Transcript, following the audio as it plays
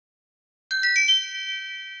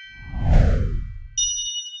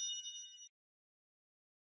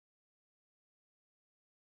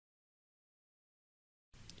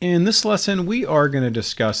In this lesson, we are going to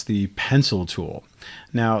discuss the pencil tool.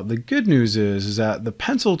 Now, the good news is that the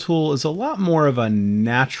pencil tool is a lot more of a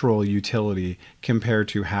natural utility compared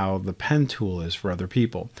to how the pen tool is for other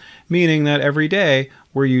people. Meaning that every day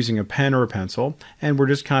we're using a pen or a pencil and we're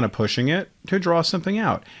just kind of pushing it to draw something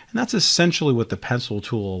out. And that's essentially what the pencil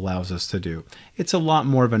tool allows us to do. It's a lot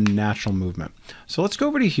more of a natural movement. So let's go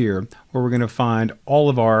over to here where we're going to find all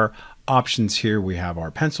of our options here. We have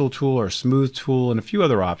our pencil tool, our smooth tool, and a few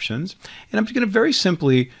other options. And I'm just going to very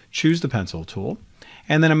simply choose the pencil tool.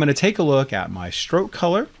 And then I'm going to take a look at my stroke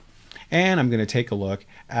color, and I'm going to take a look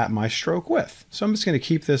at my stroke width. So I'm just going to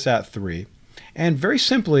keep this at 3. And very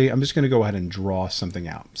simply, I'm just going to go ahead and draw something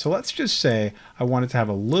out. So let's just say I wanted to have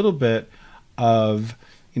a little bit of,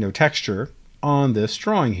 texture on this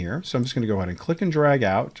drawing here. So I'm just going to go ahead and click and drag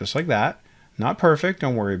out just like that. Not perfect,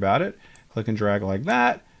 don't worry about it. Click and drag like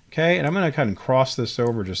that. Okay, and I'm going to kind of cross this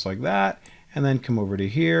over just like that, and then come over to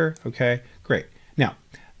here. Okay, great. Now,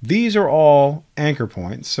 these are all anchor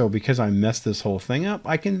points, so because I messed this whole thing up,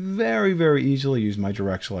 I can very, very easily use my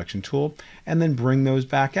direct selection tool and then bring those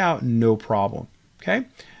back out, no problem. Okay,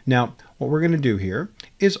 now what we're going to do here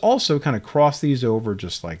is also kind of cross these over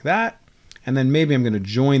just like that, and then maybe I'm going to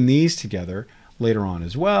join these together later on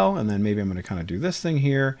as well, and then maybe I'm going to kind of do this thing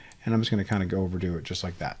here, and I'm just going to kind of go overdo it just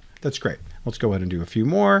like that. That's great. Let's go ahead and do a few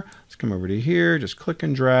more. Let's come over to here, just click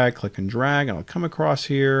and drag, and I'll come across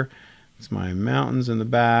here. It's my mountains in the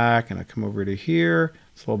back, and I come over to here.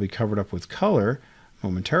 So I'll be covered up with color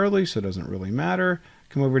momentarily, so it doesn't really matter.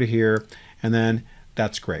 Come over to here, and then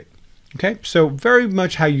that's great. Okay, so very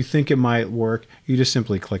much how you think it might work, you just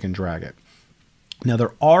simply click and drag it. Now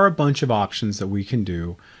there are a bunch of options that we can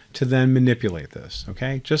do to then manipulate this,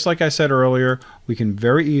 okay? Just like I said earlier, we can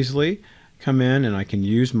very easily come in and I can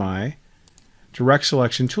use my direct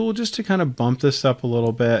selection tool just to kind of bump this up a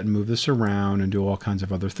little bit and move this around and do all kinds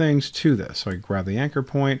of other things to this. So I grab the anchor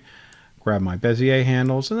point, grab my Bezier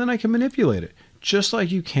handles, and then I can manipulate it just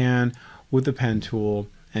like you can with the pen tool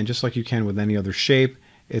and just like you can with any other shape.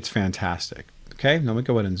 It's fantastic. Okay, now let me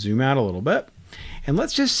go ahead and zoom out a little bit. And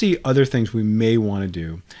let's just see other things we may want to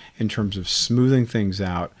do in terms of smoothing things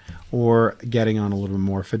out or getting on a little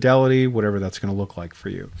more fidelity, whatever that's going to look like for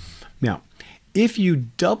you. Now, if you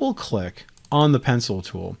double click on the pencil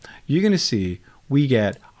tool, you're going to see we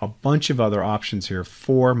get a bunch of other options here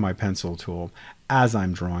for my pencil tool as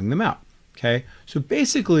I'm drawing them out. Okay, so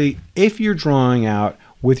basically, if you're drawing out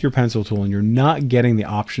with your pencil tool and you're not getting the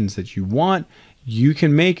options that you want, you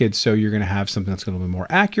can make it so you're going to have something that's going to be more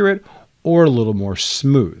accurate or a little more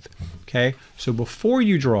smooth. Okay, so before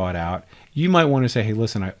you draw it out, you might want to say, hey,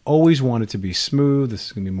 listen, I always want it to be smooth. This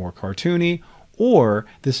is going to be more cartoony, or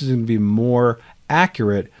this is going to be more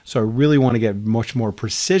accurate, so I really want to get much more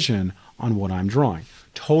precision on what I'm drawing.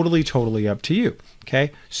 Totally up to you.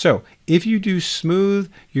 Okay, so if you do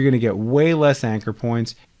smooth, you're going to get way less anchor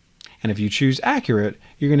points, and if you choose accurate,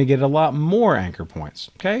 you're going to get a lot more anchor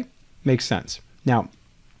points. Okay, makes sense. Now,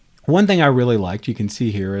 one thing I really liked, you can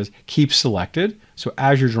see here, is keep selected. So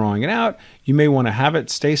as you're drawing it out, you may want to have it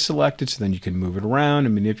stay selected so then you can move it around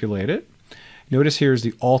and manipulate it. Notice here is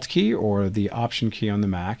the Alt key or the Option key on the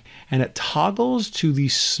Mac, and it toggles to the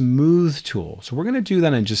Smooth tool. So we're going to do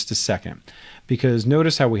that in just a second, because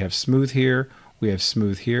notice how we have Smooth here, we have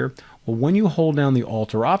Smooth here. Well, when you hold down the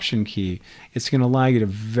Alt or Option key, it's going to allow you to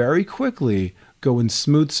very quickly go and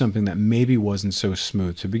smooth something that maybe wasn't so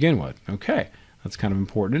smooth to begin with. Okay, that's kind of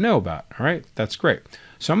important to know about. All right, that's great.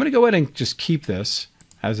 So I'm going to go ahead and just keep this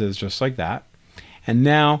as is, just like that. And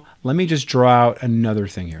now let me just draw out another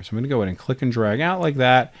thing here. So I'm going to go ahead and click and drag out like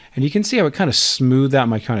that. And you can see how it kind of smoothed out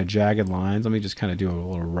my kind of jagged lines. Let me just kind of do a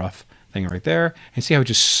little rough thing right there and see how it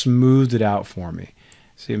just smoothed it out for me.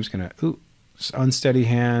 See, I'm just going to, unsteady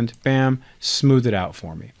hand, bam, smooth it out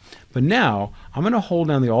for me. But now I'm going to hold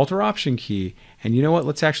down the Alt or Option key, and you know what?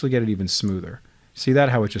 Let's actually get it even smoother. See that,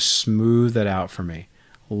 how it just smoothed that out for me.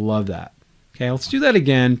 Love that. Okay, let's do that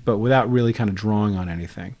again, but without really kind of drawing on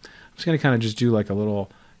anything. I'm just going to kind of just do like a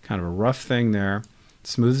little kind of a rough thing there.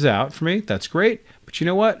 Smooths out for me. That's great. But you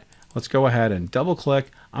know what? Let's go ahead and double click.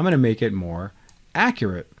 I'm going to make it more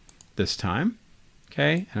accurate this time.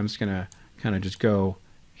 Okay, and I'm just going to kind of just go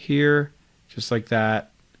here, just like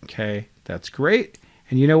that. Okay, that's great.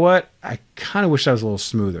 And you know what? I kind of wish that was a little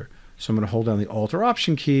smoother. So I'm going to hold down the Alt or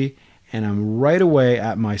Option key, and I'm right away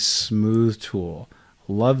at my Smooth tool.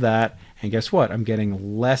 Love that. And guess what? I'm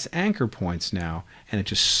getting less anchor points now, and it's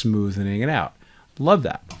just smoothing it out. Love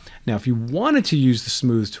that. Now, if you wanted to use the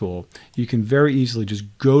Smooth tool, you can very easily just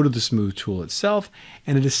go to the Smooth tool itself,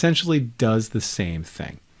 and it essentially does the same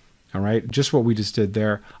thing. All right, just what we just did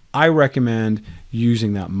there. I recommend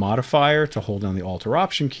using that modifier to hold down the Alt or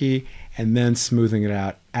Option key and then smoothing it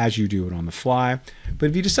out as you do it on the fly. But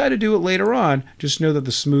if you decide to do it later on, just know that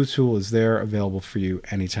the smooth tool is there available for you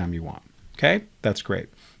anytime you want. Okay, that's great.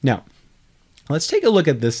 Now, let's take a look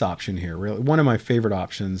at this option here. Really, one of my favorite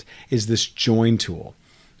options is this join tool.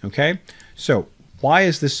 Okay, so why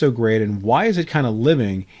is this so great and why is it kind of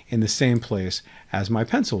living in the same place as my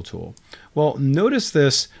pencil tool? Well, notice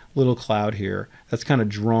this little cloud here that's kind of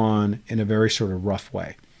drawn in a very sort of rough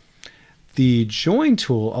way. The join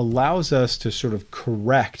tool allows us to sort of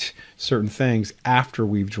correct certain things after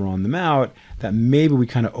we've drawn them out that maybe we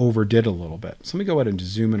kind of overdid a little bit. So let me go ahead and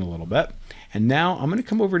zoom in a little bit. And now I'm going to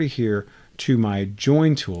come over to here to my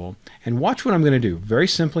join tool and watch what I'm going to do. Very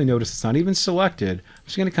simply, notice it's not even selected. I'm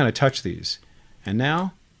just going to kind of touch these. And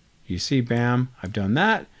now you see, bam, I've done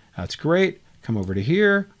that. That's great. Come over to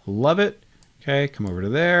here. Love it. Okay, come over to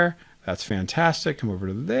there. That's fantastic. Come over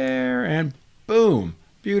to there and boom,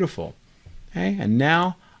 beautiful. Okay, and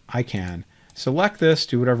now I can select this,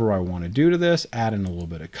 do whatever I want to do to this, add in a little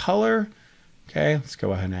bit of color. Okay, let's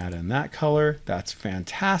go ahead and add in that color. That's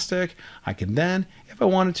fantastic. I can then, if I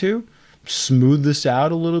wanted to, smooth this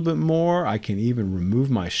out a little bit more. I can even remove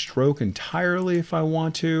my stroke entirely if I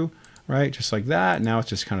want to, right? Just like that. Now it's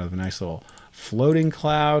just kind of a nice little floating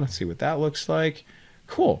cloud. Let's see what that looks like.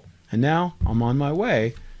 Cool. And now I'm on my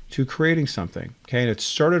way to creating something. Okay, and it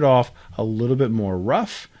started off a little bit more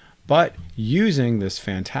rough, but using this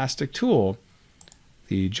fantastic tool,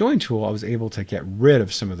 the join tool, I was able to get rid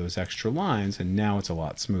of some of those extra lines, and now it's a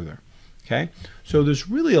lot smoother. Okay, so there's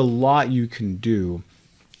really a lot you can do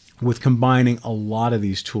with combining a lot of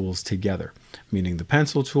these tools together, meaning the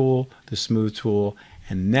pencil tool, the smooth tool,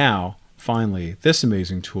 and now finally this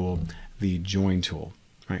amazing tool, the join tool,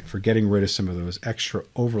 right? For getting rid of some of those extra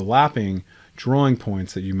overlapping drawing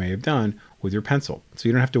points that you may have done with your pencil. So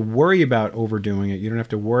you don't have to worry about overdoing it. You don't have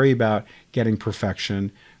to worry about getting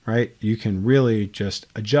perfection, right? You can really just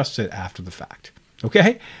adjust it after the fact.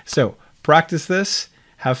 Okay, so practice this,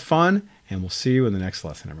 have fun, and we'll see you in the next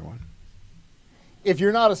lesson, everyone. If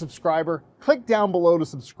you're not a subscriber, click down below to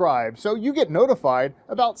subscribe so you get notified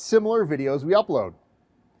about similar videos we upload.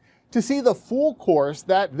 To see the full course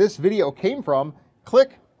that this video came from,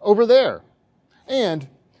 click over there. And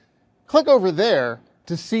click over there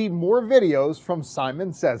to see more videos from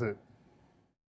Simon Says It.